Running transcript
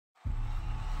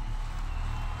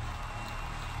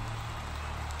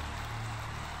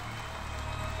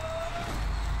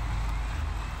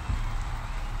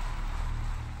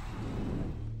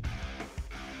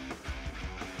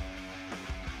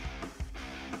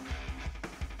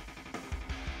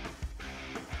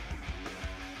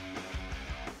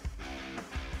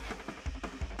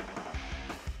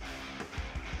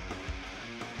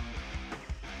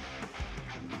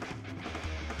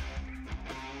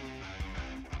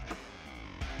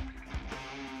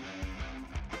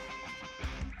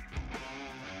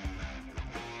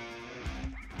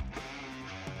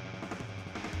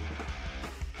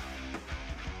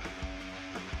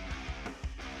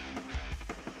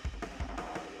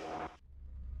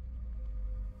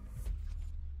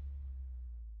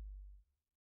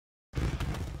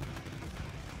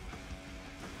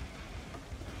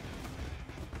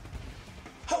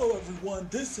Hello everyone,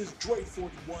 this is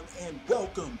Dre41 and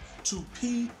welcome to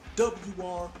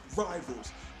PWR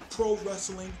Rivals, Pro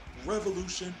Wrestling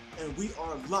Revolution, and we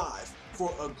are live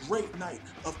for a great night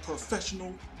of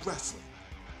professional wrestling.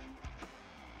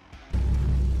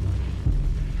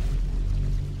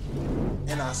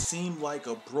 And I seem like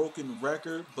a broken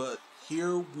record, but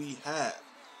here we have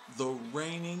the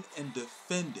reigning and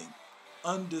defending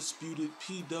undisputed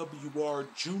PWR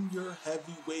Junior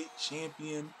Heavyweight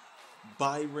Champion,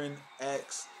 Byron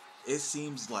X. It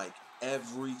seems like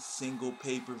every single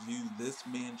pay-per-view this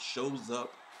man shows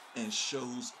up and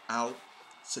shows out,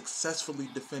 successfully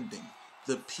defending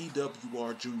the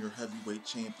PWR Junior Heavyweight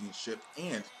Championship.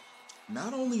 And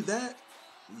not only that,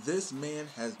 this man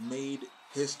has made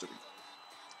history.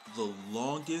 The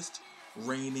longest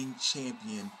reigning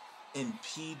champion in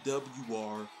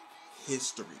PWR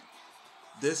history.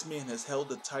 This man has held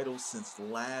the title since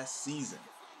last season.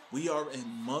 We are in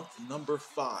month number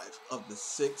 5 of the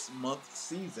 6-month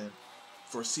season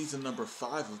for season number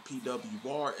 5 of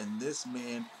PWR, and this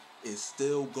man is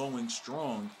still going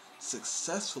strong,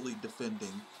 successfully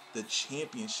defending the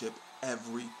championship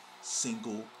every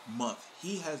single month.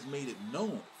 He has made it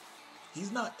known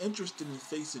he's not interested in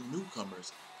facing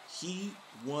newcomers. He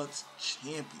wants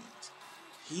champions.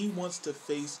 He wants to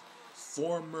face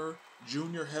former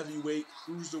junior heavyweight,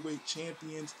 cruiserweight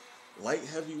champions, light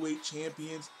heavyweight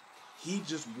champions. He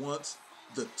just wants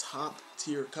the top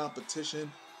tier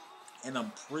competition, and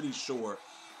I'm pretty sure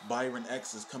Byron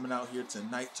X is coming out here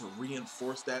tonight to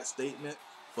reinforce that statement.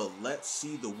 But let's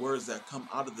see the words that come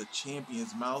out of the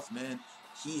champion's mouth, man.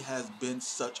 He has been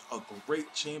such a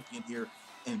great champion here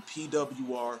in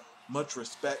PWR. Much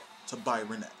respect to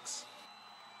Byron X.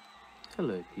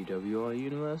 Hello PWR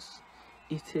Universe.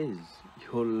 It is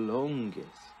your longest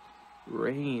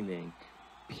reigning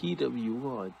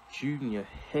PWR Junior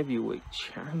Heavyweight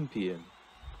Champion.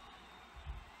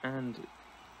 And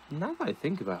now that I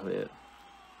think about it,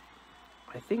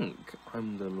 I think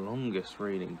I'm the longest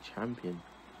reigning champion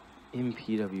in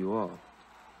PWR.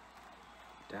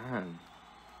 Damn,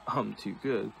 I'm too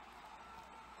good.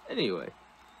 Anyway,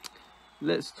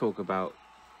 let's talk about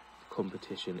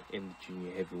competition in the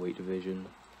junior heavyweight division.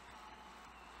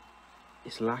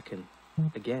 It's lacking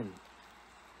again.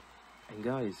 And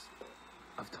guys,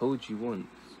 I've told you once,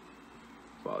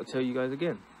 but I'll tell you guys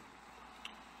again.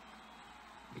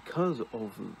 Because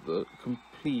of the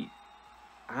complete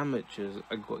amateurs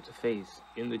I got to face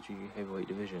in the junior heavyweight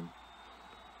division,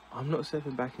 I'm not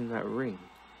stepping back in that ring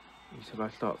until I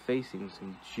start facing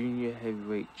some junior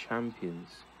heavyweight champions.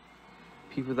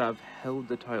 People that have held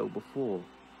the title before.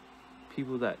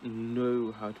 People that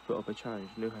know how to put up a challenge,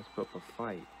 know how to put up a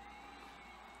fight.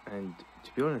 And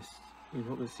to be honest, you're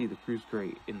not going to see the Cruise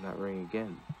Great in that ring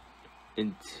again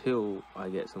until I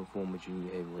get some former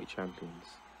junior heavyweight champions.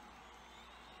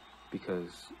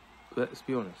 Because, let's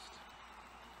be honest,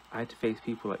 I had to face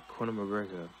people like Conor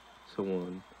McGregor,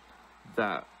 someone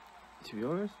that, to be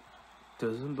honest,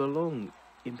 doesn't belong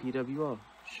in PWR,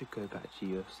 should go back to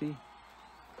UFC.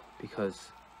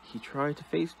 Because he tried to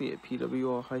face me at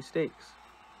PWR High Stakes.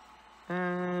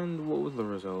 And what was the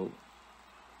result?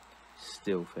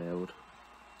 Still failed.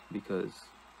 Because,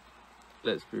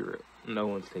 let's be real, no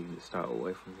one's taking this title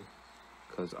away from me.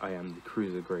 Because I am the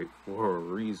Cruiser Great for a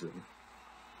reason.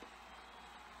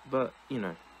 But, you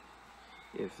know,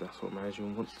 if that's what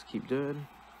management wants to keep doing,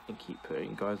 and keep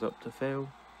putting guys up to fail,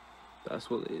 that's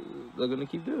what they're going to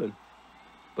keep doing.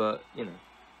 But, you know,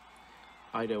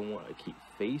 I don't want to keep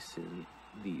facing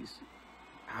these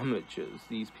amateurs,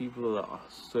 these people that are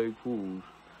so-called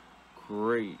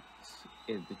great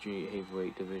in the junior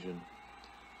heavyweight division.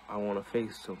 I want to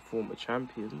face some former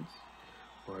champions,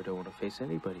 or I don't want to face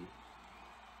anybody.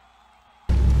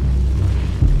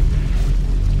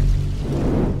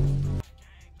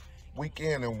 Week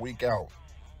in and week out,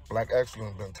 Black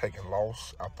Excellence been taking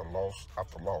loss after loss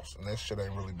after loss, and that shit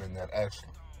ain't really been that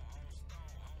excellent.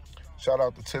 Shout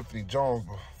out to Tiffany Jones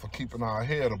for keeping our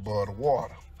head above the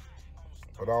water.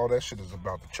 But all that shit is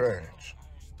about to change.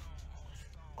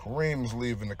 Kareem is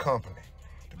leaving the company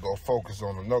to go focus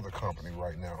on another company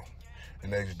right now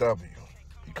in HW.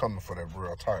 He coming for that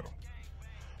real title.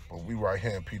 But we right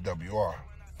here in PWR.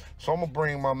 So I'm gonna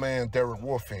bring my man Derek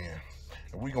Wolf in,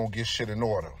 and we gonna get shit in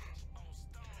order.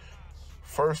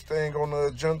 First thing on the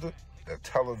agenda, the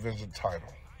television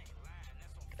title.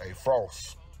 Hey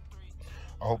Frost,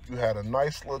 I hope you had a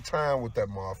nice little time with that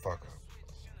motherfucker,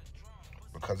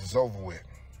 because it's over with.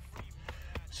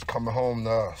 It's coming home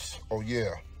to us. Oh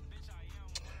yeah.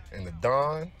 And the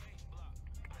Don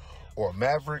or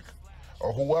Maverick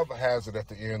or whoever has it at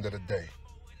the end of the day,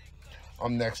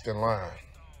 I'm next in line.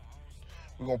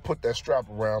 We're going to put that strap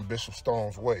around Bishop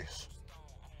Stone's waist.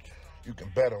 You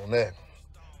can bet on that.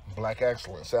 Black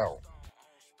Excellence out.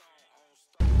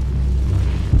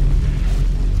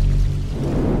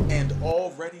 And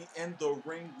already in the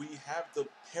ring, we have the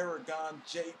Paragon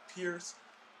J. Pierce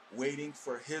waiting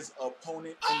for his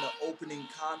opponent in the opening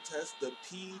contest, the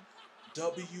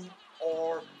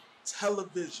PWR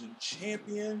Television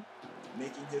Champion,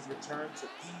 making his return to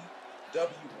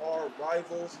PWR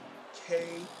Rivals,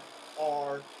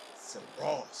 K.R.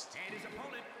 Frost. And his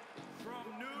opponent from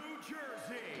New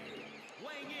Jersey,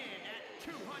 weighing in at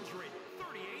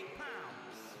 238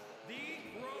 pounds, the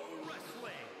Pro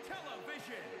Wrestling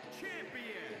Television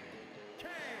Champion, K.R.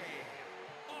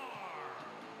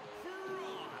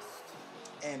 Frost.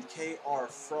 And K.R.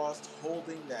 Frost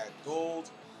holding that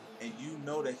gold, and you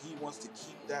know that he wants to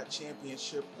keep that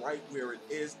championship right where it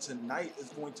is. Tonight is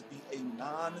going to be a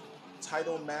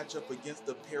non-title matchup against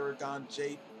the Paragon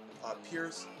J.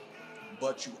 Pierce,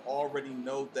 but you already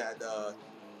know that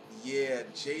yeah,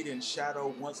 Jaden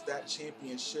Shadow wants that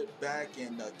championship back,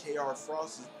 and K.R.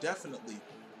 Frost is definitely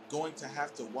going to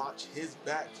have to watch his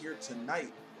back here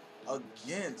tonight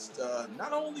against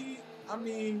not only, I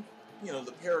mean, you know,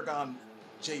 the Paragon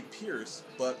J. Pierce,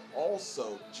 but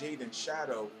also Jaden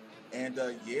Shadow. And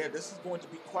yeah, this is going to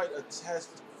be quite a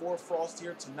test for Frost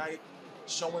here tonight,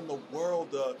 showing the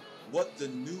world what the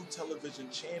new television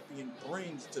champion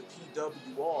brings to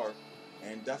PWR.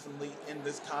 And definitely in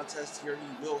this contest here,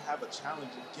 he will have a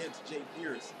challenge against J.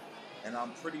 Pierce. And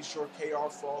I'm pretty sure K.R.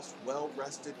 Frost, well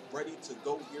rested, ready to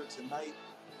go here tonight.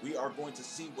 We are going to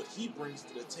see what he brings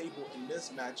to the table in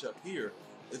this matchup here.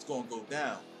 It's going to go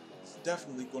down. It's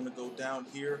definitely going to go down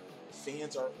here.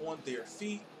 Fans are on their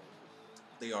feet.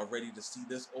 They are ready to see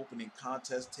this opening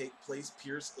contest take place.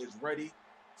 Pierce is ready.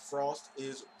 Frost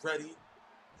is ready.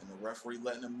 And the referee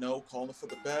letting him know, calling for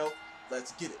the bell.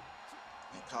 Let's get it.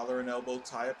 And collar and elbow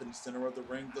tie up in the center of the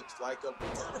ring. Looks like a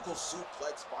vertical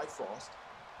suplex by Frost.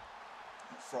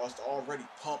 And Frost already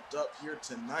pumped up here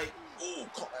tonight. Ooh,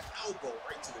 caught an elbow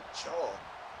right to the jaw.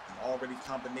 And already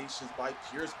combinations by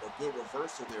Pierce, but good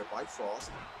reversal there by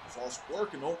Frost. Frost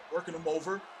working him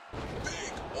over.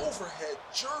 Big overhead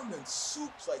German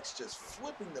suplex, just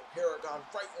flipping the Paragon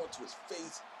right onto his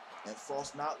face. And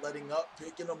Frost not letting up,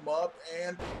 picking him up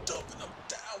and dumping him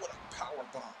down with a power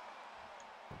bomb.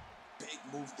 Big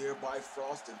move there by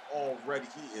Frost, and already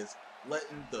he is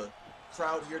letting the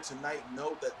crowd here tonight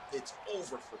know that it's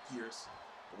over for Pierce.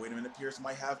 But wait a minute, Pierce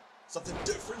might have something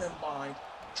different in mind.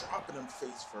 Dropping him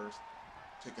face first.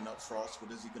 Picking up Frost,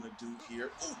 what is he going to do here?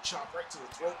 Ooh, chop right to the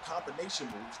throat, combination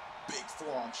moves. Big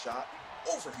forearm shot,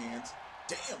 overhands.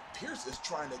 Damn, Pierce is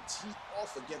trying to tee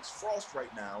off against Frost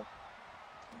right now.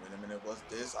 Wait a minute, what's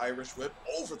this? Irish whip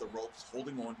over the ropes,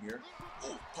 holding on here.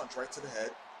 Ooh, punch right to the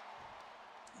head.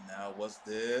 And now what's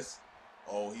this?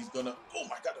 Oh, he's gonna, oh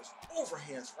my god, there's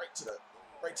overhands right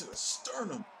to the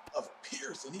sternum of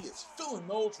Pierce, and he is filling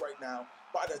those right now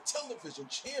by the television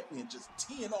champion, just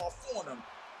teeing off on him.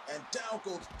 And down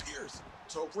goes Pierce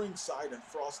to ringside, and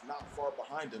Frost not far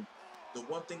behind him. The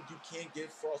one thing you can't give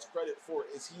Frost credit for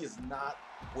is he is not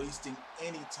wasting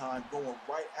any time going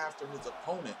right after his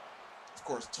opponent. Of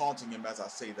course, taunting him as I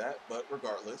say that, but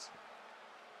regardless.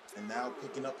 And now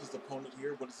picking up his opponent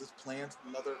here. What is his plan?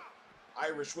 Another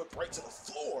Irish whip right to the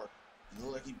floor. And it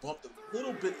looked like he bumped a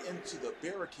little bit into the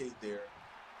barricade there.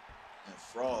 And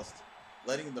Frost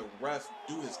letting the ref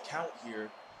do his count here.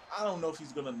 I don't know if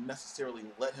he's going to necessarily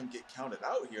let him get counted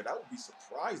out here. That would be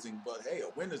surprising, but hey, a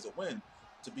win is a win,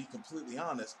 to be completely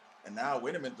honest. And now,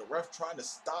 wait a minute, the ref trying to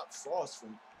stop Frost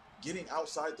from getting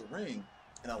outside the ring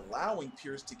and allowing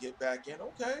Pierce to get back in.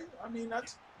 Okay, I mean,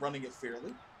 that's running it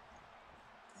fairly.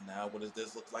 And now, what does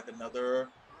this look like? Another,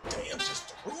 damn,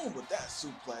 just threw him with that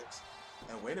suplex.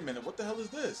 And wait a minute, what the hell is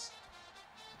this?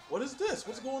 What is this?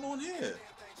 What's going on here?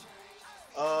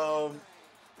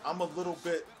 I'm a little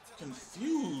bit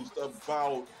confused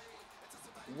about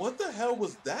what the hell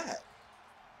was that.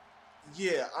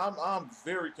 Yeah, I'm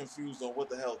very confused on what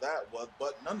the hell that was,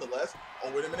 but nonetheless,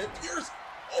 oh wait a minute, Pierce,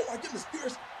 oh my goodness,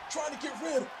 Pierce trying to get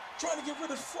rid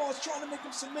of Frost, trying to make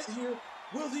him submit here.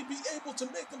 Will he be able to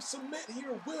make him submit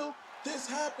here? Will this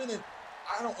happen? And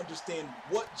I don't understand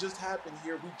what just happened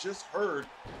here. We just heard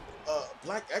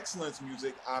Black Excellence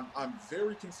music. I'm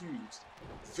very confused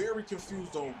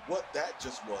on what that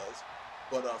just was.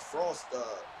 But Frost,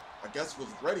 I guess, was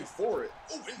ready for it.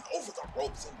 Oh, and over the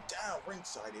ropes and down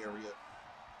ringside area.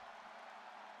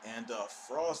 And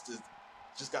Frost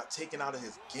just got taken out of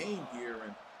his game here.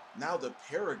 And now the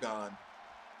Paragon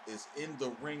is in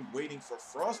the ring waiting for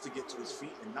Frost to get to his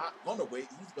feet and not going to wait.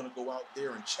 He's going to go out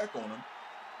there and check on him.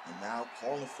 And now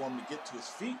calling for him to get to his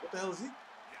feet. What the hell is he?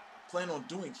 plan on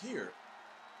doing here?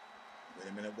 Wait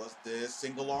a minute, what's this?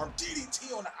 Single arm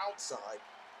DDT on the outside.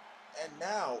 And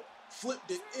now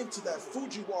flipped it into that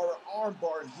Fujiwara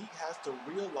armbar, and he has to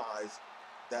realize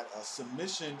that a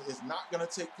submission is not going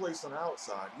to take place on the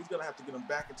outside. He's going to have to get him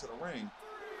back into the ring.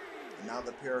 And now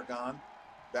the Paragon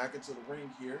back into the ring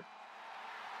here.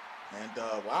 And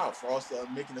wow, Frost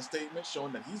making a statement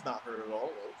showing that he's not hurt at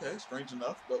all. Okay, strange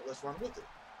enough, but let's run with it.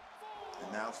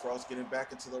 And now Frost getting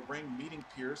back into the ring, meeting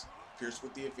Pierce. Pierce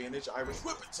with the advantage. Irish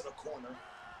whip into the corner.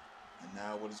 And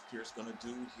now what is Pierce going to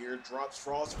do here? Drops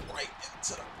Frost right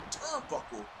into the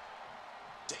turnbuckle.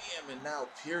 Damn, and now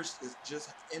Pierce is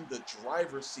just in the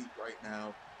driver's seat right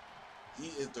now. He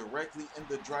is directly in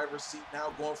the driver's seat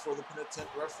now, going for the penitent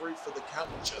referee for the count.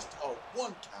 Just a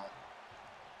 1 count.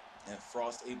 And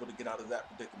Frost able to get out of that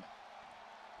predicament.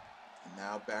 And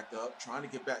now back up, trying to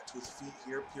get back to his feet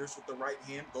here. Pierce with the right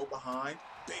hand, go behind.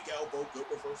 Big elbow, good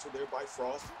reversal there by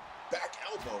Frost. Back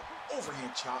elbow,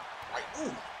 overhand chop. Right, ooh,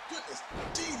 my goodness,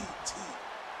 DDT.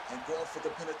 And going for the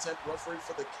penitent referee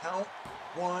for the count.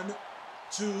 1,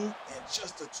 2, and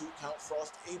just a 2 count.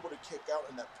 Frost able to kick out,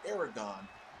 and that Paragon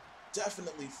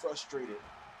definitely frustrated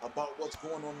about what's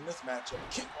going on in this matchup.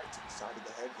 Kick right to the side of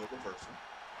the head, good reversal.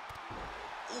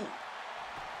 Ooh.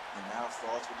 And now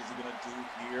Frost, what is he going to do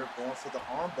here? Going for the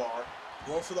armbar.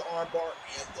 Going for the armbar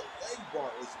and the leg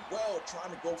bar as well.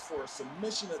 Trying to go for a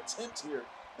submission attempt here.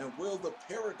 And will the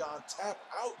Paragon tap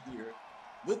out here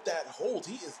with that hold?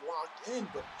 He is locked in,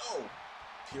 but no.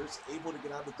 Pierce able to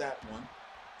get out of that one.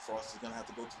 Frost is going to have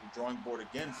to go to the drawing board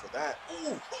again for that.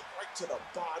 Ooh, hook right to the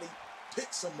body.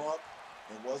 Picks him up.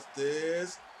 And what's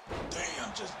this?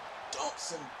 Damn, just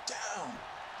dumps him down.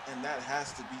 And that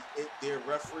has to be it there.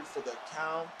 Referee for the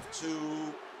count.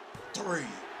 2, 3.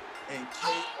 And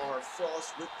KR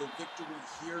Frost with the victory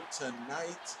here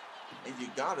tonight. And you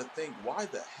gotta think, why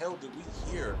the hell did we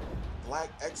hear Black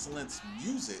Excellence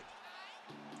music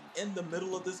in the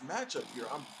middle of this matchup here?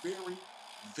 I'm very,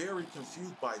 very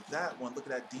confused by that one.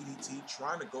 Look at that DDT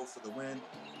trying to go for the win.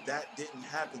 That didn't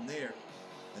happen there.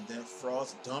 And then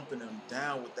Frost dumping him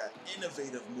down with that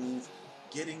innovative move,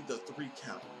 getting the 3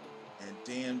 count. And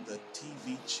damn, the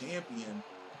TV champion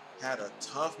had a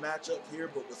tough matchup here,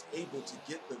 but was able to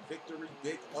get the victory.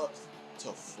 Big ups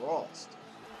to Frost.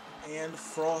 And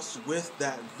Frost with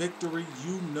that victory,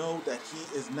 you know that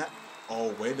he is not...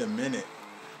 Oh, wait a minute.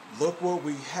 Look what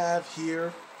we have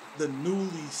here. The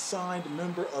newly signed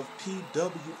member of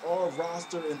PWR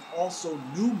roster and also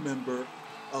new member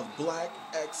of Black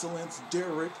Excellence,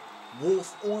 Derek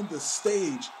Wolf, on the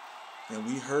stage. And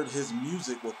we heard his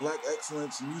music with Black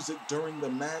Excellence music during the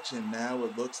match, and now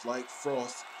it looks like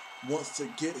Frost wants to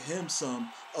get him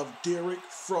some of Derek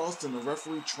Frost, and the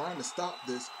referee trying to stop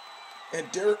this. And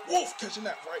Derek Wolf catching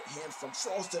that right hand from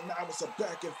Frost, and now it's a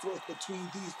back and forth between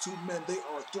these two men. They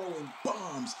are throwing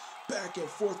bombs back and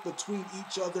forth between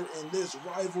each other, and this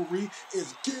rivalry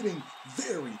is getting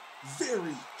very,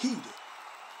 very heated.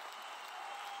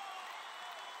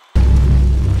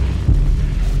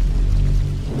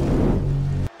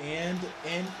 And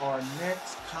in our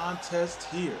next contest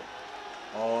here,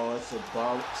 oh, it's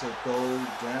about to go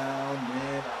down,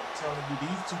 man. I'm telling you,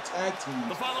 these two tag teams.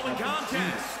 The following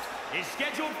contest is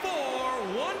scheduled for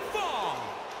one fall.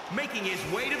 Making his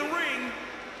way to the ring,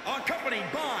 accompanied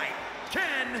by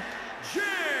Ken Jin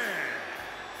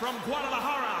from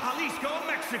Guadalajara, Jalisco,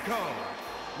 Mexico.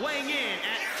 Weighing in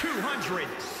at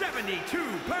 272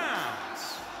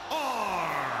 pounds,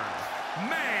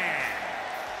 Man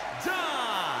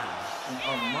Don. And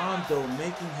Armando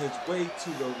making his way to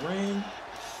the ring.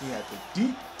 He had the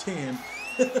deep 10.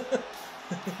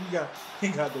 he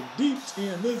got the deep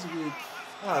 10 this week,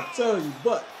 I'll tell you.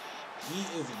 But he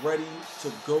is ready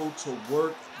to go to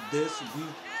work this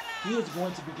week. He is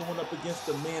going to be going up against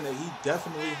a man that he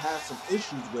definitely has some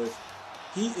issues with.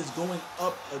 He is going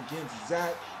up against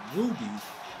Zach Ruby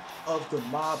of the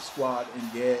Mob Squad. And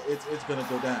yeah, it's going to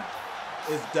go down.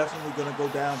 It's definitely going to go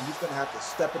down. He's going to have to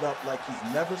step it up like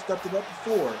he's never stepped it up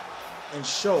before and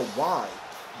show why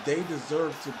they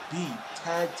deserve to be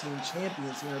tag team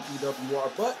champions here in PWR.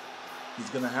 But he's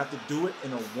going to have to do it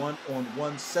in a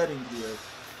one-on-one setting here.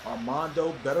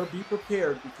 Armando better be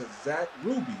prepared because Zach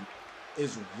Ruby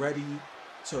is ready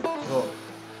to go.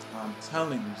 I'm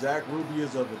telling you, Zach Ruby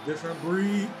is of a different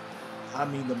breed. I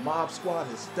mean, the Mob Squad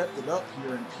has stepped it up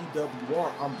here in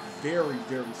PWR. I'm very,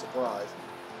 very surprised.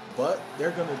 But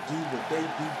they're going to do what they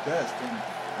do best. And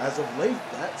as of late,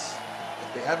 that's,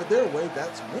 if they have it their way,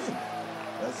 that's win.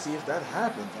 Let's see if that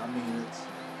happens. I mean,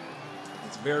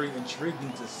 it's very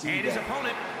intriguing to see and that his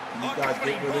opponent, these guys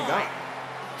get where they got.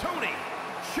 Tony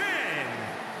Chen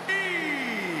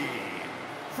E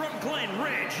from Glen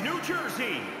Ridge, New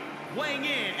Jersey, weighing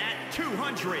in at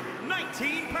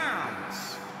 219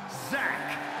 pounds,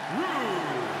 Zach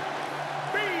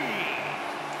Ruby.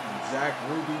 Zach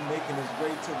Ruby making his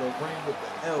way to the ring with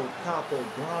the El Capo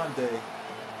Grande,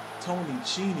 Tony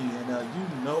Chini, and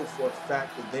you know for a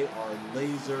fact that they are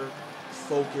laser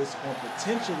focused on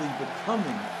potentially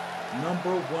becoming #1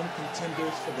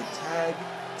 contenders for the tag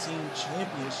team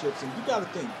championships. And you got to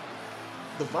think,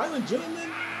 the Violent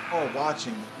Gentlemen are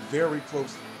watching very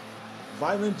closely.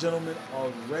 Violent Gentlemen are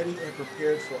ready and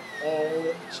prepared for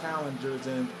all challengers,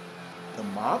 and the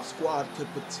Mob Squad could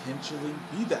potentially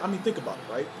be that. I mean, think about it,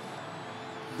 right?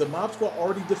 The Mob Squad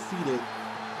already defeated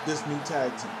this new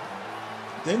tag team.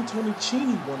 Then Tony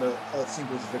Chini won a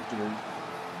singles victory.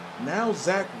 Now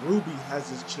Zach Ruby has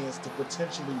his chance to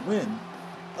potentially win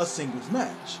a singles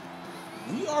match.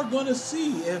 We are going to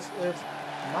see if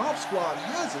Mob Squad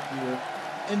has it here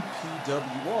in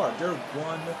PWR. They're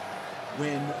 1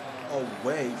 win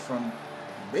away from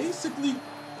basically,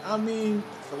 I mean,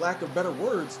 for lack of better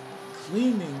words,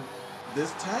 cleaning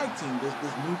this tag team, this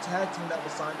new tag team that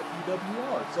was signed to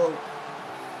PWR. So,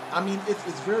 I mean,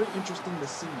 it's very interesting to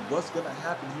see what's going to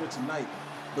happen here tonight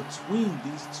between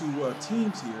these two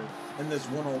teams here in this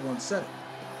one-on-one setting.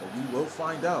 But we will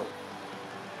find out.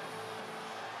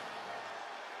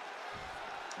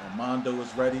 Armando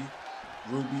is ready.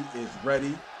 Ruby is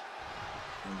ready.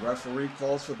 And referee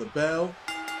calls for the bell.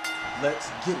 Let's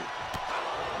get it.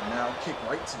 And now kick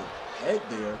right to the head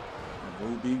there. And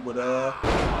Ruby with a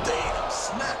damn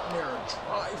snap mirror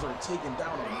driver taking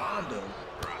down Armando.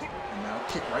 And now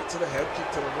kick right to the head,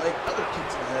 kick to the leg, other kick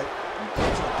to the head, and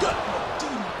kick to the gut. And a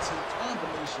DDT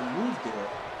combination move there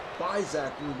by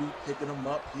Zach Ruby, picking him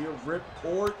up here. Rip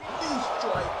cord, knee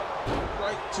strike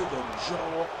right to the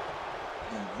jaw.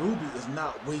 And Ruby is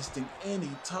not wasting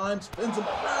any time, spins him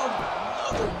around,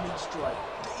 another knee strike.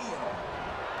 Damn.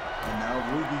 And now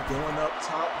Ruby going up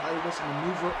top, high-risk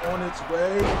maneuver on its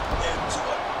way into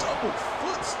a double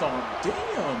foot stomp.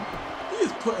 Damn. He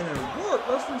is putting in work.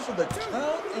 Referee for the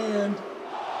count and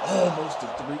almost a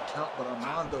 3 count, but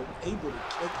Armando able to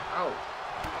kick out.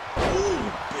 Ooh,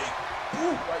 big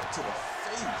boot right to the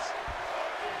face.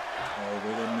 Oh,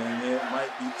 wait a minute.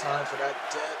 Might be time for that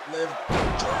deadlift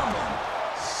German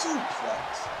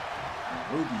suplex. And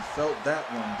Ruby felt that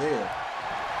one there.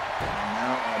 And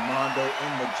now Armando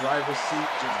in the driver's seat,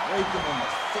 just raking on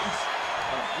the face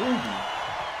of Ruby.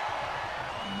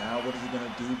 And now what is he going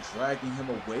to do? Dragging him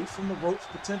away from the ropes,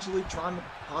 potentially trying to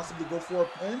possibly go for a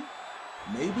pin?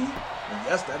 Maybe? And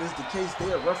yes, that is the case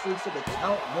there. Referee for the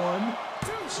count. 1,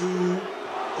 2.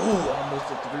 Oh, almost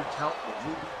a 3 count, but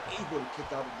Ruby able to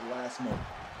kick out at the last moment.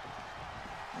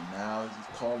 And now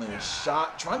he's calling a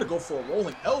shot, trying to go for a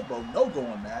rolling elbow. No go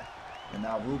on that. And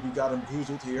now Ruby got him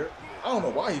goozled here. I don't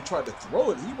know why he tried to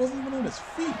throw it. He wasn't even on his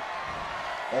feet.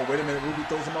 Oh, wait a minute. Ruby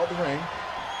throws him out the ring.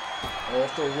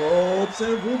 Off the ropes.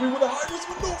 And Ruby with a high-risk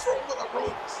maneuver over the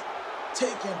ropes.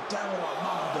 Taking down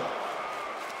Armando.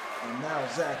 And now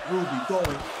Zach Ruby going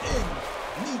in.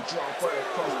 Knee drop right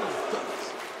across the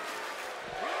face.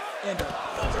 And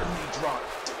another knee drop.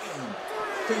 Damn.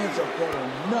 Fans are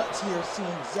going nuts here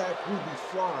seeing Zach Ruby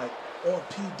fly on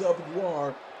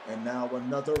PWR. And now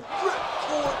another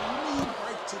ripcord knee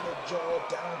right to the jaw.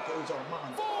 Down goes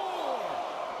Armando.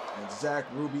 And Zach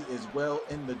Ruby is well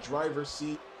in the driver's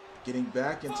seat, getting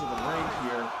back into the ring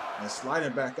here and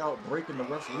sliding back out, breaking the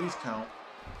referee's count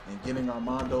and getting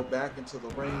Armando back into the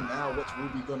ring. Now what's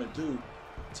Ruby gonna do?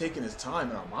 Taking his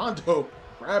time, and Armando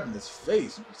grabbing his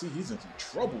face. You can see he's in some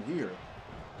trouble here.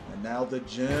 And now the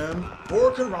gym.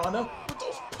 Hurricanrana with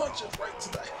those punches right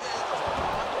to the head of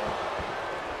Armando.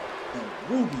 And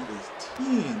Ruby is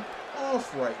teeing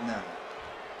off right now.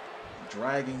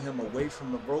 Dragging him away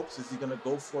from the ropes. Is he going to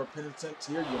go for a pin attempt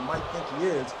here? You might think he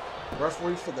is.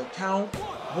 Referee for the count.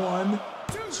 1,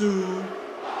 2.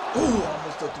 Ooh,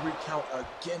 almost a 3 count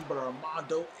again, but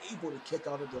Armando able to kick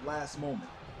out at the last moment.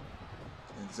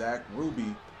 And Zach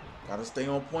Ruby got to stay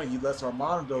on point. He lets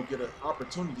Armando get an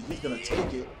opportunity. He's going to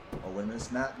take it. Oh, wait a minute.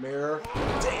 Snap mirror.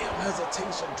 Damn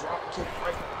hesitation. Drop kick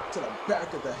right to the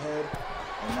back of the head.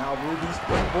 And now Ruby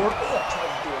springboard. Oh,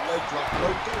 tries to do a leg drop. No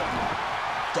good.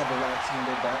 Double axe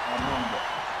handle by Armando.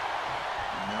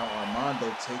 And now Armando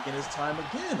taking his time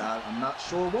again. I'm not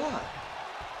sure why.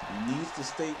 He needs to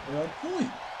stay on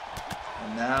point.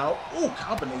 And now, ooh,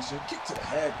 combination. Kick to the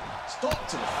head. Stomp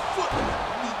to the foot. And then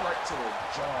knee right to the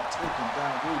jaw. Taking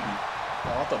down Ruby.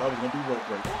 Oh, I thought that was going to be rope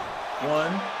break.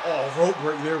 1. Oh, rope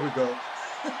break. There we go.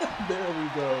 There we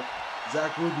go.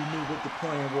 Zach Ruby knew what the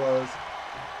plan was.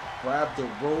 Grabbed the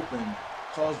rope and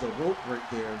caused the rope break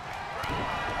there.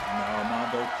 Now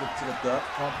Armando kick to the gut,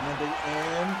 pump handle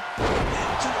in,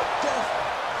 into a Death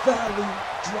Valley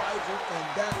driver, and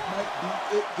that might be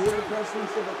it there. Referee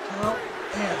for the count,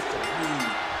 and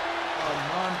 3.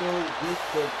 Armando with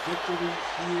the victory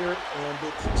here, and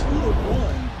it's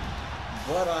 2-1.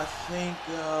 But I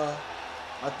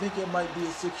think it might be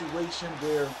a situation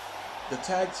where the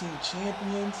tag team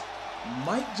champions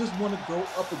might just want to go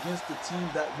up against the team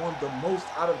that won the most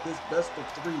out of this best of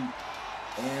 3.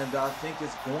 And I think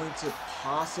it's going to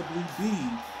possibly be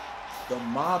the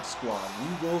Mob Squad.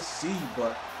 We will see,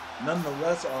 but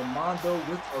nonetheless, Armando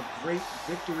with a great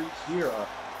victory here.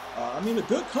 I mean, a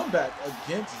good comeback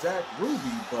against Zach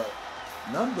Ruby, but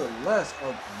nonetheless,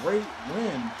 a great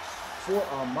win for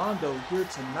Armando here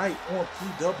tonight on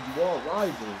PWR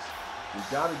Rivals. We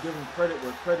gotta give him credit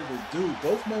where credit is due.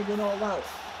 Both men went all out.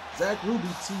 Zach Ruby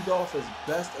teed off as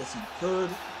best as he could,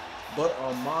 but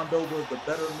Armando was the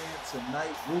better man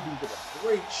tonight. Ruby with a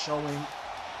great showing.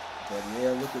 But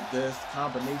yeah, look at this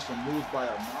combination moves by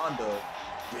Armando.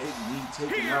 Big knee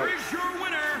taking out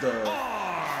the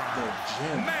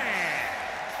gym.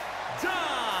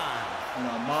 And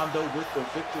Armando with the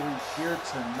victory here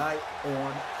tonight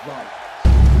on Rivals.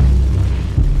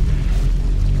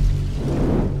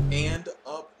 And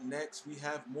up next, we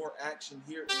have more action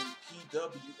here in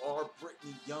PWR.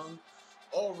 Brittany Young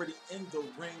already in the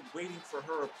ring, waiting for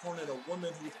her opponent, a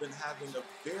woman who's been having a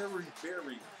very,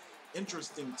 very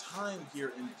interesting time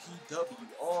here in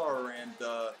PWR. And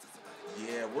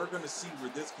yeah, we're going to see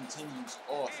where this continues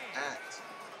off at.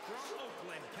 From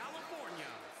Oakland, California,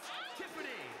 Tiffany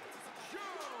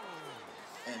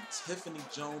Jones. And Tiffany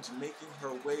Jones making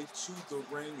her way to the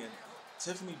ring. And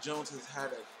Tiffany Jones has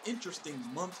had an interesting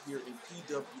month here in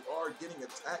PWR, getting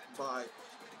attacked by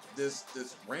this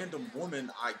random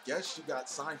woman. I guess she got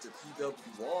signed to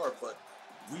PWR, but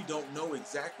we don't know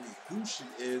exactly who she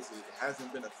is. It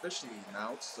hasn't been officially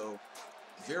announced, so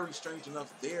very strange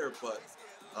enough there. But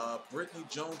Brittany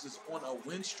Jones is on a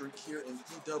win streak here in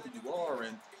PWR,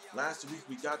 and last week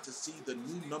we got to see the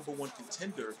new #1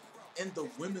 contender in the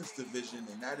women's division,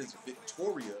 and that is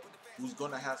Victoria, who's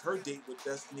going to have her date with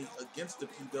Destiny against the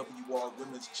PWR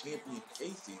Women's Champion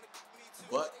Casey.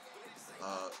 But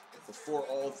before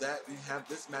all that, we have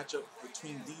this matchup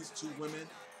between these two women.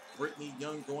 Brittany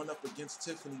Young going up against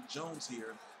Tiffany Jones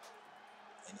here.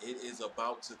 And it is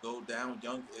about to go down.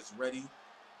 Young is ready.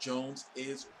 Jones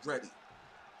is ready.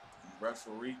 And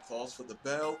referee calls for the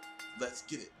bell. Let's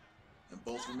get it. And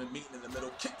both women meeting in the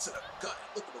middle. Kick to the gut.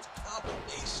 Look at those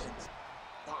combinations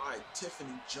by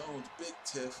Tiffany Jones. Big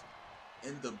Tiff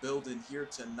in the building here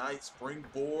tonight.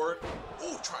 Springboard.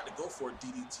 Oh, tried to go for a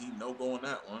DDT. No go on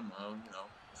that one. You know,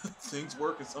 things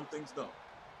work and some things don't.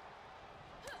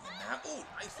 And now, oh,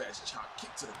 knife edge chop.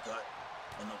 Kick to the gut.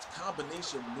 And those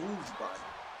combination moves by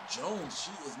Jones.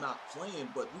 She is not playing,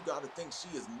 but you got to think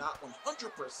she is not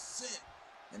 100%.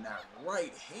 And that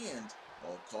right hand,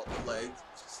 oh, caught the leg,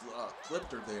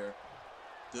 clipped her there.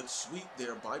 Good sweep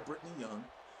there by Brittany Young.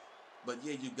 But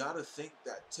yeah, you got to think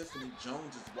that Tiffany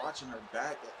Jones is watching her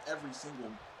back at every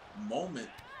single moment,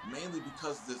 mainly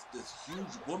because this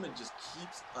huge woman just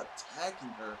keeps attacking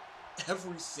her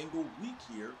every single week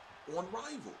here on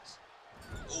Rivals.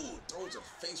 Ooh, throws her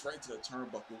face right to the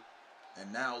turnbuckle.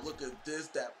 And now look at this,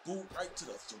 that boot right to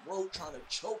the throat, trying to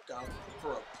choke out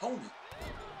her opponent.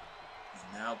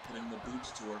 And now putting the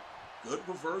boots to her. Good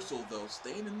reversal though,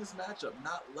 staying in this matchup,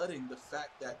 not letting the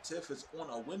fact that Tiff is on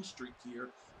a win streak here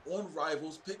on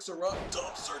Rivals, picks her up,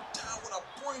 dumps her down with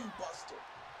a brain buster.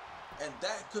 And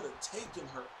that could have taken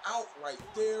her out right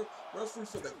there. Referee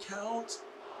for the count.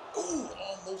 Ooh,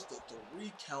 almost a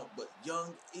 3 count, but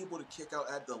Young able to kick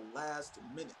out at the last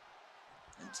minute.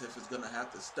 And Tiff is going to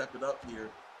have to step it up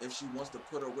here if she wants to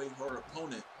put away her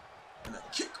opponent. And a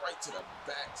kick right to the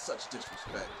back, such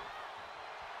disrespect.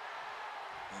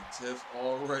 And Tiff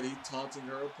already taunting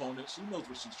her opponent. She knows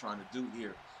what she's trying to do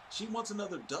here. She wants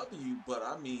another W, but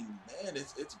I mean, man,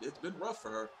 it's been rough for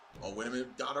her. Oh, wait a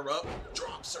minute, got her up,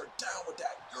 drops her down with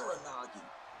that Uranagi.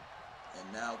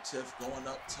 And now Tiff going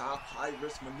up top,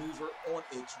 high-risk maneuver on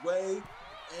its way.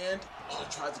 And, oh,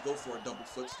 tries to go for a double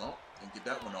foot stomp and get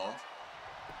that one off.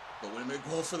 But wait a minute,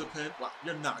 going for the pin. Wow,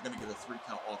 you're not going to get a 3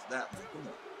 count off that one. Come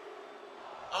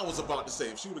on. I was about to say,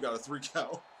 if she would have got a 3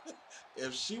 count.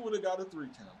 If she would have got a 3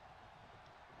 count.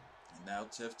 And now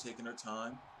Tiff taking her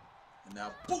time. And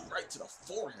now boot right to the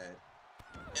forehead.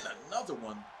 And another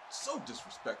one. So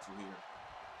disrespectful here.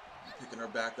 And picking her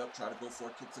back up. Try to go for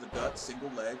a kick to the gut.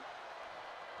 Single leg.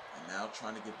 And now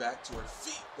trying to get back to her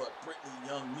feet. But Brittany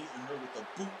Young meeting her with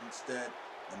a boot instead.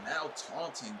 And now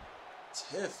taunting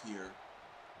Tiff here.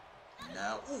 And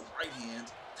now, ooh, right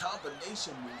hand.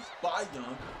 Combination moves by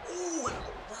Young. Ooh, and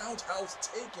a roundhouse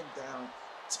taken down.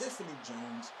 Tiffany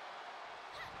Jones.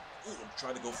 Ooh,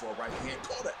 tried to go for a right hand.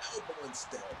 Caught an elbow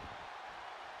instead.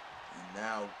 And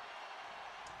now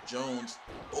Jones,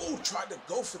 ooh, tried to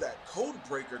go for that code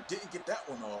breaker. Didn't get that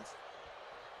one off.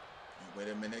 And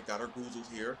wait a minute. Got her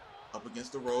goozled here. Up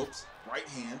against the ropes. Right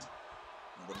hand.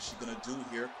 And what is she going to do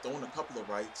here? Throwing a couple of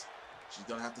rights. She's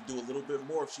going to have to do a little bit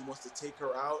more if she wants to take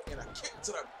her out. And a kick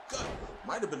to the gut.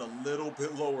 Might have been a little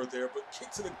bit lower there, but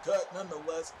kick to the gut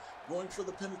nonetheless. Going for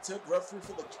the pin attempt. Referee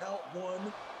for the count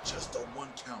one. Just a 1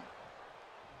 count.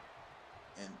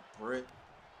 And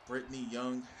Brittany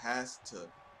Young has to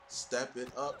step it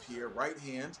up here. Right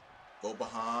hand. Go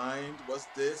behind. What's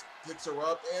this? Picks her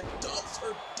up and dumps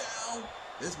her down.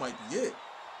 This might be it.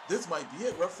 This might be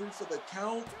it. Referee for the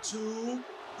count 2.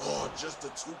 Oh, just a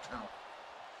 2 count.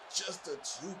 Just a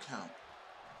 2 count.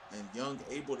 And Young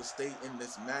able to stay in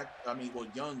this match.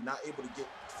 Young not able to get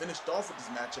finished off with this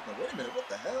matchup. Now, wait a minute. What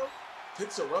the hell?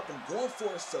 Picks her up and going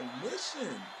for a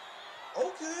submission.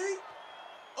 Okay.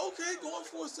 Okay, going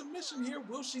for a submission here.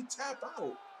 Will she tap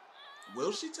out?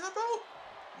 Will she tap out?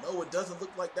 No, it doesn't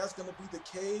look like that's going to be the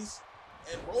case.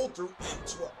 And roll through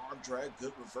into an arm drag.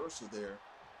 Good reversal there.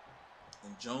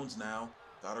 And Jones now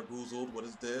got her goozled. What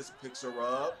is this? Picks her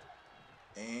up.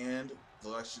 And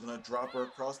looks like she's going to drop her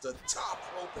across the top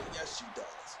rope. And yes, she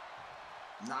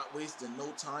does. Not wasting no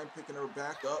time picking her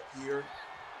back up here.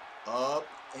 Up.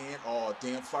 And, oh,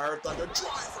 damn, Fire Thunder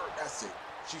Driver. That's it.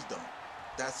 She's done.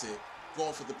 That's it.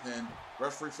 Going for the pin.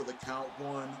 Referee for the count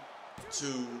 1,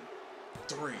 2,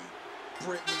 3.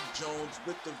 Brittany Jones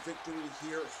with the victory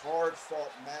here. Hard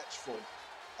fought match for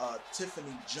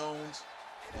Tiffany Jones.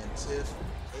 And Tiff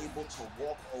able to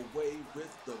walk away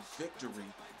with the victory.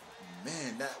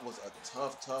 Man, that was a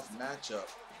tough matchup.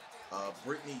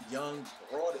 Brittany Young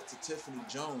brought it to Tiffany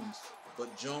Jones.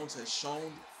 But Jones has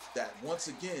shown that once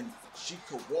again, she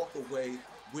could walk away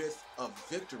with a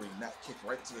victory. And that kick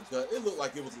right to the gut. It looked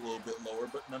like it was a little bit lower,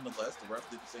 but nonetheless, the ref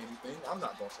didn't say anything. I'm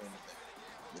not going to say anything.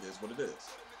 It is what it is.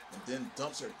 And then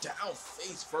dumps her down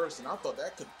face first. And I thought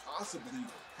that could possibly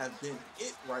have been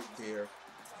it right there.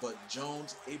 But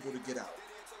Jones able to get out.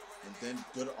 And then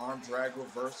good arm drag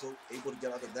reversal. Able to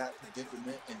get out of that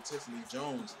predicament. And Tiffany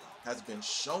Jones has been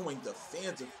showing the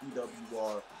fans of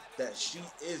PWR that she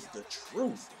is the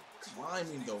truth.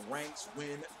 Climbing the ranks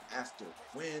win after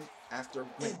win after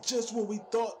win. And just when we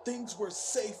thought things were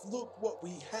safe, look what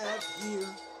we have here.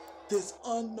 This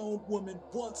unknown woman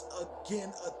once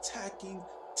again attacking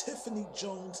Tiffany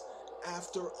Jones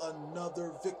after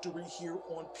another victory here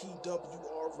on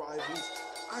PWR Rivals.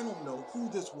 I don't know who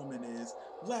this woman is.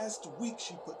 Last week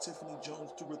she put Tiffany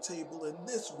Jones through a table, and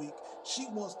this week she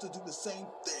wants to do the same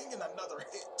thing in another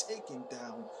hit, taking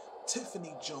down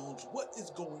Tiffany Jones. What is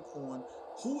going on?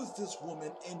 Who is this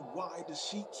woman, and why does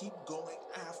she keep going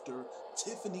after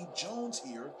Tiffany Jones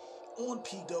here on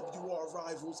PWR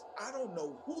Rivals? I don't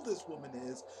know who this woman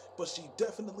is, but she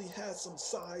definitely has some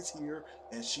size here,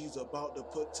 and she's about to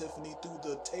put Tiffany through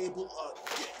the table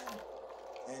again.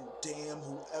 And damn,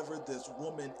 whoever this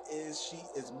woman is, she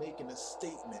is making a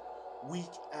statement week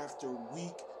after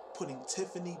week, putting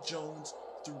Tiffany Jones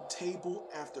through table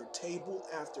after table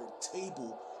after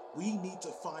table. We need to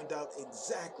find out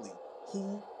exactly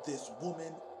who this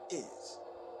woman is.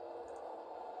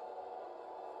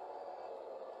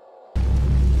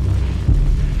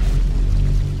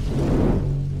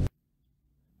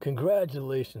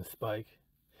 Congratulations, Spike.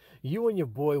 You and your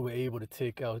boy were able to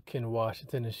take out Ken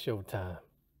Washington in Showtime.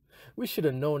 We should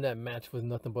have known that match was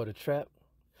nothing but a trap.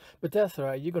 But that's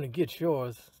alright, you're going to get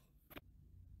yours.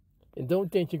 And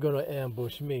don't think you're going to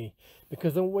ambush me,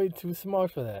 because I'm way too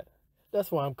smart for that.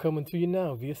 That's why I'm coming to you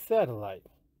now via satellite.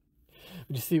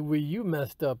 But you see, where you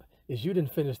messed up is you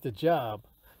didn't finish the job,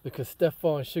 because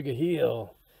Stephon Sugar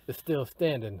Hill is still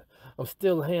standing. I'm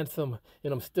still handsome,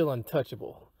 and I'm still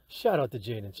untouchable. Shout out to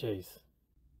Jaden Chase.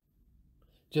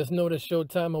 Just know that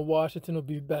Showtime in Washington will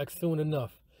be back soon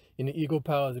enough, and the Eagle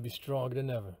Powers will be stronger than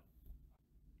ever.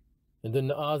 And then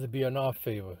the odds will be in our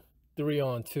favor,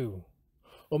 3-on-2.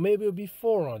 Or maybe it'll be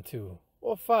 4-on-2,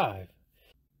 or 5.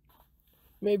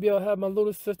 Maybe I'll have my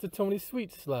little sister Tony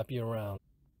Sweet slap you around.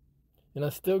 And I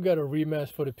still got a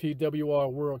rematch for the PWR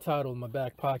World title in my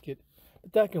back pocket,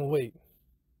 but that can wait.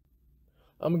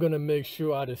 I'm gonna make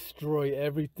sure I destroy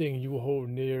everything you hold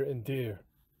near and dear.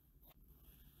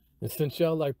 And since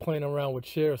y'all like playing around with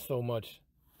chairs so much,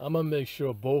 I'm gonna make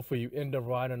sure both of you end up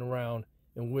riding around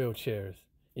in wheelchairs.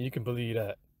 And you can believe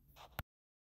that.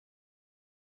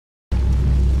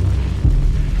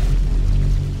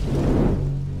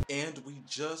 And we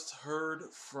just heard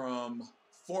from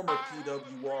former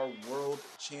PWR World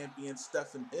Champion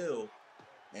Stephen Hill,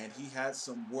 and he had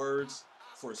some words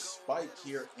for Spike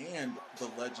here and the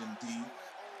Legend D.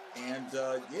 And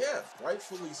yeah,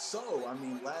 rightfully so. I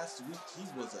mean, last week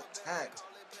he was attacked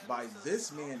by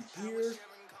this man here,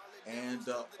 and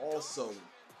also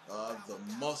the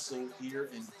muscle here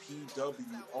in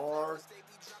PWR.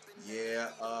 Yeah,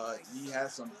 he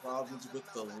has some problems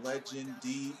with the Legend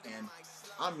D, and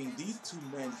I mean, these two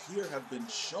men here have been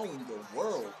showing the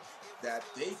world that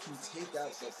they can take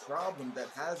out the problem that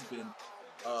has been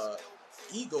uh,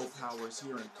 ego powers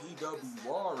here in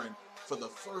PWR, and for the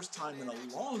first time in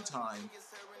a long time,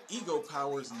 ego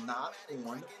powers not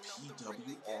on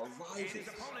PWR And his Rivals.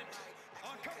 opponent,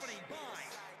 accompanied by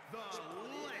the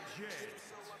Legend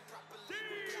D.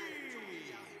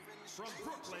 From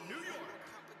Brooklyn, New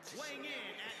York, weighing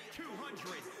in at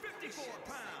 254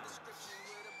 pounds.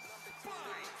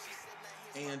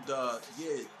 Fight! And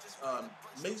yeah,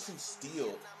 Mason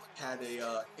Steele had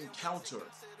a encounter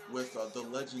with the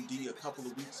Legend D a couple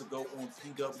of weeks ago on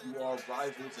PWR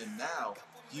Rivals, and now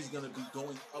he's going to be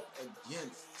going up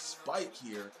against Spike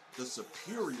here, the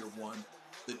superior one,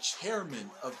 the chairman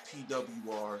of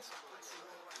PWR.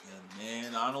 And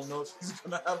man, I don't know if he's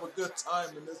going to have a good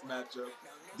time in this matchup.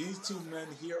 These two men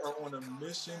here are on a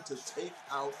mission to take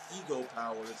out ego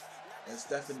powers, and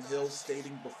Stephen Hill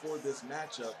stating before this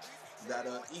matchup that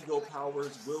ego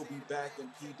powers will be back in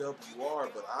PWR,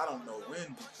 but I don't know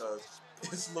when, because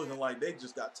it's looking like they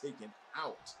just got taken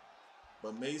out.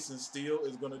 But Mason Steele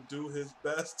is going to do his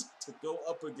best to go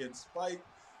up against Spike.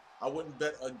 I wouldn't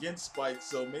bet against Spike,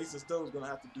 so Mason Steele is going to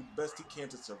have to do the best he can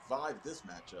to survive this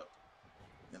matchup.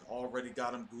 And already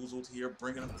got him goozled here,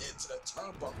 bringing him into the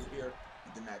turnbuckle here,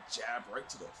 and then that jab right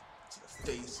to the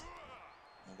face.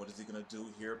 And what is he gonna do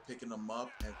here? Picking him up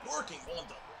and working on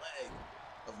the leg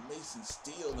of Mason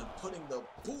Steele and putting the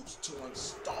boots to him,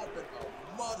 stomping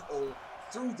a mud hole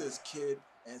through this kid.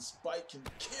 And Spike can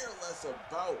care less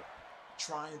about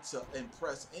trying to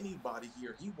impress anybody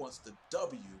here. He wants the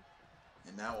W.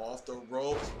 And now off the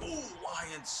ropes. Ooh,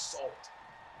 lion salt.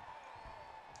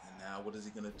 And now what is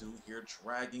he going to do here?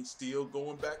 Dragging Steele,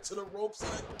 going back to the ropes.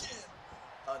 And again,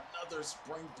 another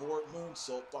springboard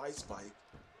moonsault by Spike.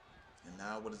 And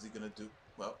now what is he going to do?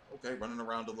 Well, okay, running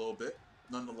around a little bit.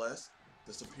 Nonetheless,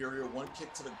 the superior one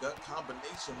kick to the gut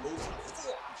combination moves.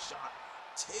 Forearm shot,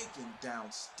 taking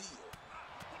down Steele.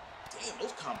 Damn,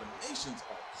 those combinations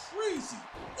are crazy.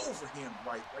 Overhand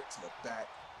right to the back.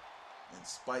 And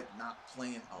Spike not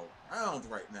playing around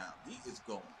right now. He is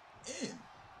going in.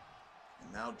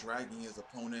 And now dragging his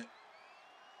opponent.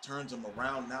 Turns him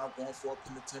around, now going for a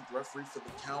penitent. Referee for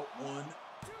the count. 1,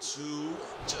 2,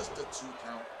 just a 2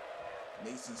 count.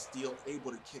 Mason Steele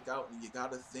able to kick out, and you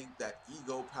got to think that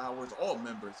ego powers, all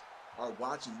members are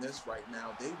watching this right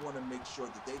now. They want to make sure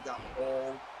that they got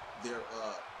all their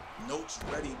notes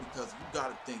ready, because you got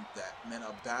to think that, man,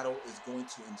 a battle is going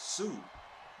to ensue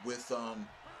with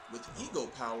ego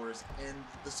powers and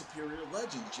the superior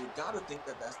legends. You got to think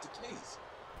that that's the case.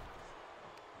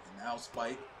 And now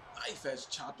Spike, knife edge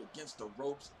chopped against the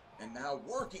ropes, and now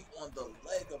working on the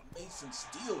leg of Mason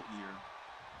Steele here.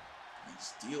 And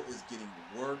Steele is getting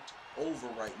worked over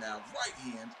right now.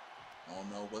 Right hand. Oh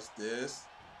no, what's this?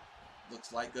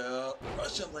 Looks like a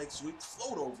Russian leg sweep,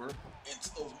 float over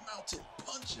into those mounted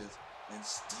punches. And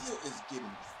Steele is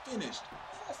getting finished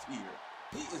off here.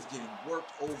 He is getting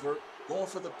worked over, going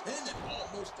for the pin, and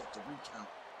almost at the recount.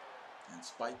 And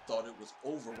Spike thought it was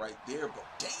over right there, but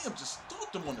damn, just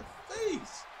stomped him on the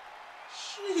face.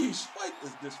 Sheesh, Spike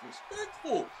is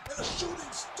disrespectful. And a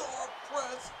shooting star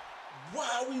press.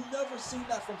 Wow, we never seen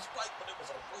that from Spike, but it was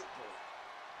a rope break.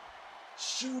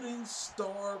 Shooting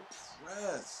star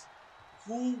press.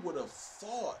 Who would have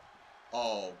thought?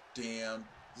 Oh, damn.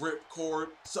 Ripcord,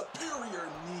 superior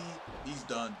knee. He's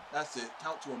done. That's it.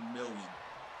 Count to 1,000,000.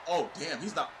 Oh, damn.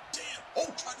 He's not. Damn. Oh,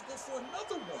 tried to go for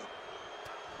another one.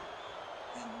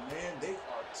 And man, they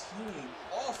are teaming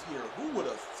off here. Who would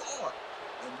have thought?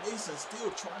 And Mason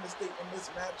Steele trying to stay in this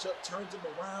matchup, turns him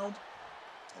around.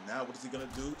 And now what is he going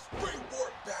to do?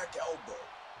 Springboard back elbow.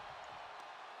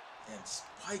 And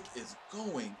Spike is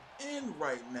going in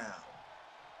right now.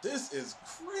 This is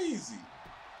crazy.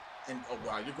 And oh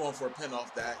wow, you're going for a pin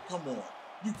off that. Come on.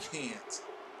 You can't.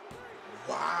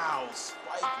 Wow,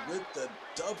 Spike with the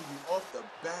W off the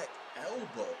back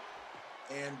elbow.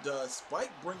 And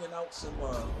Spike bringing out some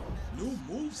new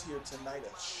moves here tonight.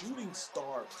 A shooting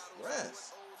star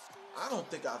press. I don't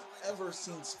think I've ever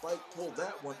seen Spike pull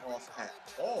that one off at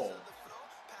all.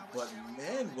 But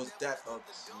man, was that a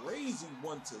crazy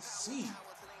one to see.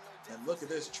 And look at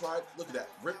this, look at that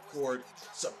ripcord,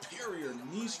 superior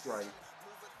knee strike.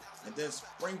 And then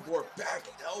springboard back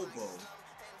elbow.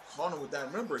 Caught him with that.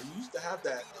 Remember, he used to have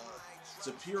that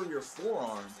superior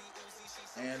forearm.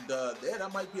 And yeah,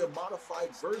 that might be a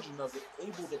modified version of it,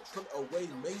 able to put away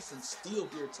Mason Steel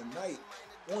here tonight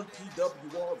on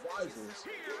PWR Rivals.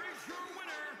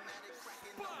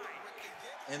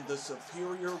 And the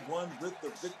superior one with the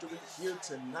victory here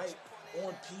tonight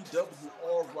on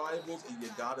PWR Rivals. And you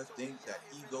gotta think that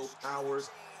Ego Powers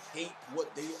hate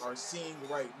what they are seeing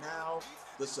right now.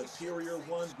 The superior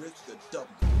one with the W.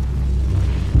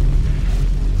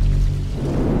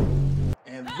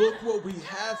 And look what we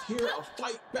have here, a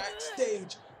fight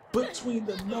backstage between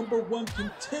the #1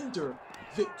 contender,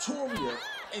 Victoria,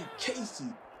 and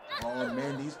Casey. Oh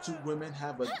man, these two women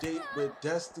have a date with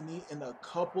Destiny in a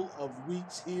couple of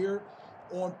weeks here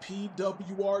on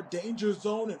PWR Danger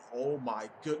Zone. And oh my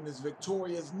goodness,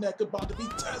 Victoria's neck about to be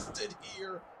tested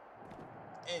here.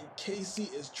 And Casey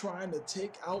is trying to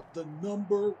take out the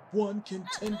 #1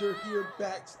 contender here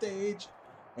backstage.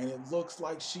 And it looks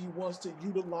like she wants to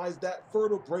utilize that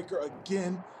Fertile Breaker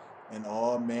again. And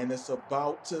oh man, it's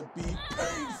about to be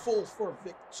painful for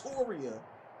Victoria.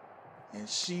 And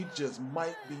she just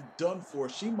might be done for.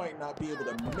 She might not be able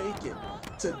to make it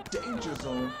to Danger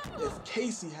Zone if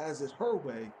Casey has it her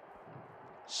way.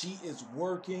 She is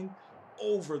working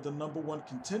over the #1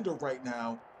 contender right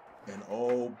now. And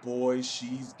oh boy,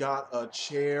 she's got a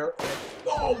chair. And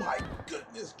oh my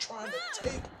goodness, trying to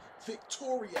take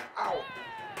Victoria out.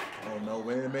 Oh no,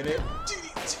 wait a minute.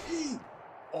 DDT!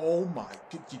 Oh my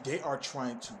goodness, they are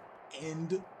trying to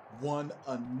end one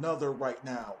another right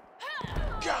now.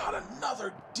 Got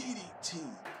another DDT.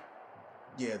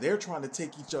 Yeah, they're trying to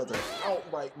take each other out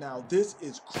right now. This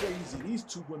is crazy. These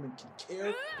two women can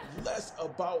care less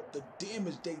about the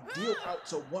damage they deal out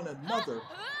to one another.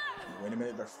 Wait a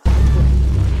minute, they're fighting.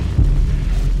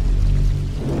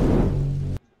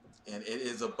 And it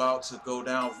is about to go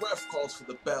down. Ref calls for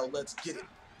the bell. Let's get it.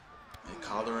 And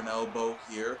collar and elbow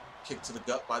here. Kick to the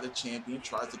gut by the champion.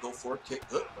 Tries to go for a kick.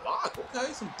 Good block.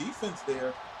 Okay, some defense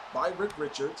there by Rick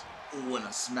Richards. Ooh, and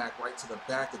a smack right to the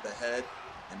back of the head.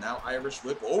 And now Irish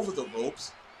whip over the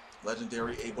ropes.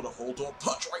 Legendary able to hold on.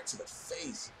 Punch right to the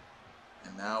face.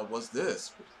 And now what's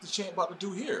this? What's the champ about to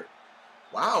do here?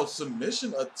 Wow,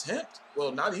 submission attempt.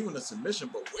 Well, not even a submission,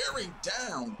 but wearing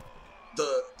down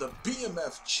the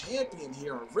BMF champion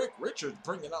here. And Rick Richards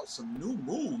bringing out some new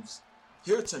moves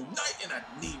here tonight. And a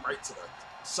knee right to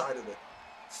the side of the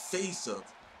face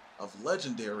of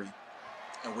Legendary.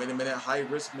 And wait a minute, high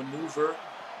risk maneuver.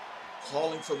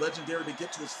 Calling for Legendary to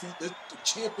get to his feet. The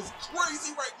champ is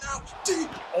crazy right now.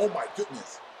 Oh my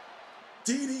goodness.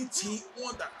 DDT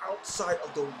on the outside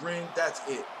of the ring. That's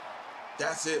it.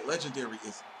 That's it. Legendary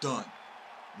is done.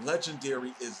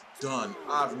 Legendary is done.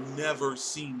 I've never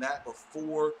seen that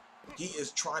before. He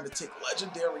is trying to take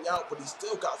Legendary out, but he's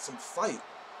still got some fight.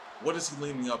 What is he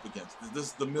leaning up against? This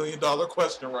is the $1 million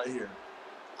question right here.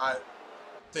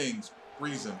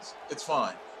 Reasons. It's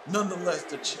fine. Nonetheless,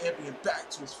 the champion back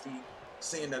to his feet,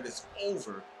 saying that it's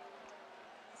over.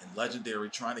 And Legendary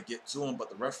trying to get to him, but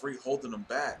the referee holding him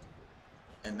back.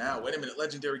 And now, wait a minute,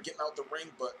 Legendary getting out the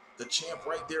ring, but the champ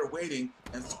right there waiting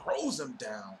and throws him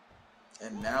down.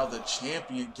 And now the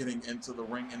champion getting into the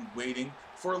ring and waiting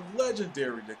for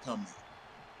Legendary to come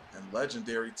in. And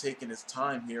Legendary taking his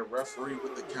time here, referee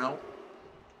with the count.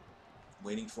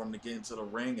 Waiting for him to get into the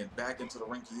ring, and back into the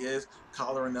ring he is.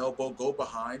 Collar and elbow, go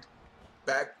behind.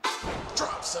 Back,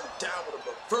 drops him down with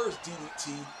a reverse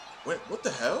DDT. Wait, what the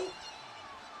hell?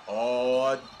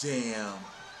 Oh, damn.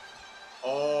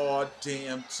 Oh,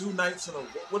 damn. 2 nights in a row.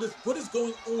 What is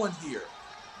going on here?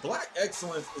 Black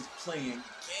Excellence is playing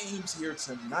games here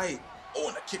tonight. Oh,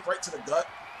 and a kick right to the gut.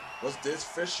 What's this?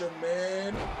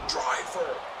 Fisherman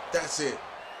driver. That's it.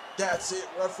 That's it.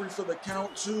 Referee for the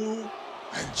count 2.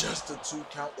 And just the 2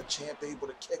 count, the champ able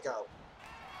to kick out.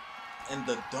 And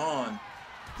the Dawn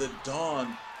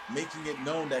making it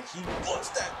known that he wants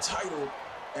that title.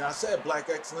 And I said Black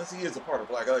Excellence, he is a part of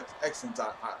Black Excellence,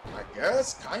 I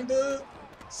guess, kinda,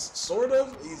 sort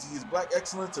of. He's Black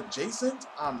Excellence adjacent,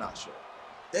 I'm not sure.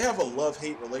 They have a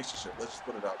love-hate relationship, let's just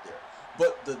put it out there.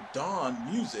 But the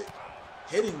Dawn music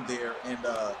hitting there and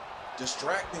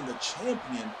distracting the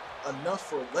champion enough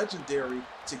for Legendary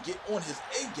to get on his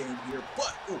A game here,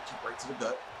 but, ooh, kick right to the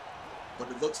gut. But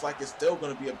it looks like it's still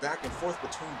going to be a back and forth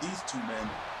between these two men.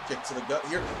 Kick to the gut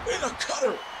here, and a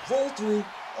cutter, roll through.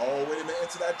 Oh, wait a minute,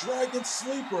 into that Dragon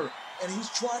Sleeper. And he's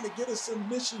trying to get a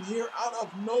submission here out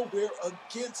of nowhere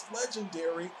against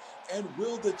Legendary. And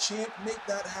will the champ make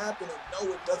that happen? And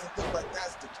no, it doesn't look like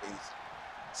that's the case.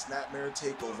 Snapmare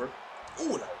takeover.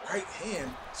 Ooh, the right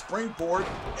hand springboard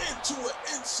into an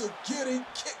Insa-getting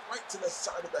kick right to the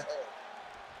side of the head.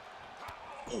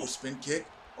 Oh, spin kick.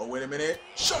 Oh, wait a minute.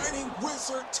 Shining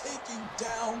Wizard taking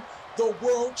down the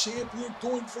world champion,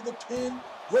 going for the pin.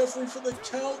 Referee for the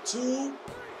count 2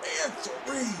 and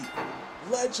 3.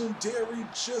 Legendary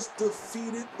just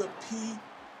defeated the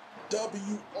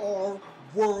PWR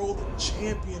World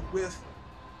Champion with,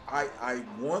 I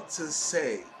want to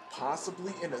say,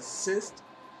 possibly an assist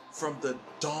from the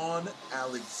Don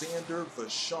Alexander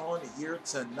Vachon here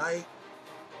tonight.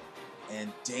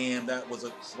 And damn, that was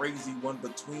a crazy one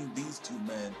between these two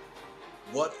men.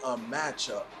 What a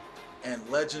matchup. And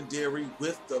Legendary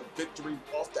with the victory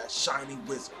off that Shining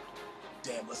Wizard.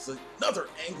 Damn, that's another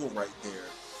angle right there.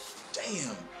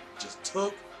 Damn, just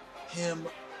took him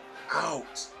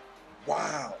out.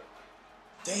 Wow.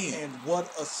 Damn, and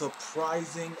what a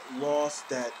surprising loss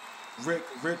that Rick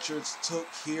Richards took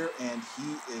here, and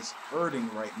he is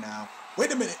hurting right now.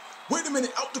 Wait a minute,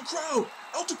 out the crowd,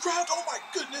 oh my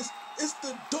goodness, it's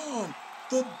the Dawn.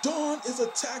 The Dawn is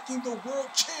attacking the world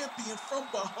champion from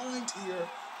behind here,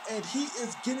 and he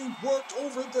is getting worked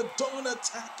over. The Dawn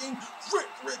attacking Rick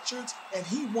Richards, and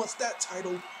he wants that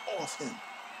title off him.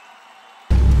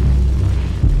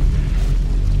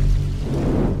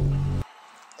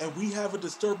 And we have a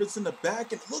disturbance in the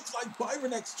back, and it looks like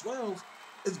Byron X12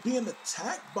 is being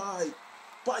attacked by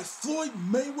Floyd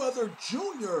Mayweather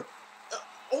Jr.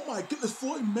 Oh my goodness,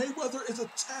 Floyd Mayweather is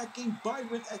attacking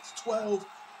Byron X12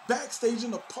 backstage in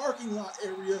the parking lot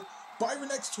area. Byron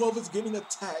X12 is getting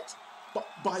attacked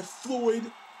by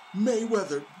Floyd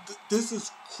Mayweather. This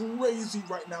is crazy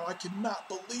right now. I cannot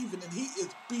believe it. And he is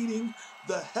beating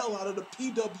the hell out of the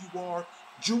PWR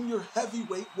Junior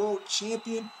Heavyweight World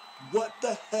Champion. What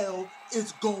the hell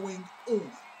is going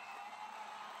on?